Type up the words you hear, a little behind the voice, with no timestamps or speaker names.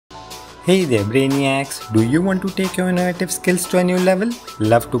Hey there Brainiacs, do you want to take your innovative skills to a new level?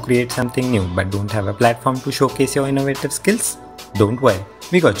 Love to create something new but don't have a platform to showcase your innovative skills? Don't worry,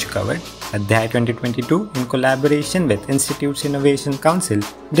 we got you covered. Adhyaaya 2022 in collaboration with Institute's Innovation Council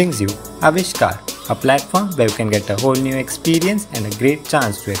brings you Avishkar, a platform where you can get a whole new experience and a great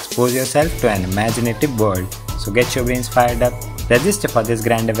chance to expose yourself to an imaginative world. So get your brains fired up, register for this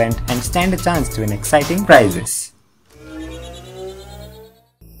grand event and stand a chance to win exciting prizes.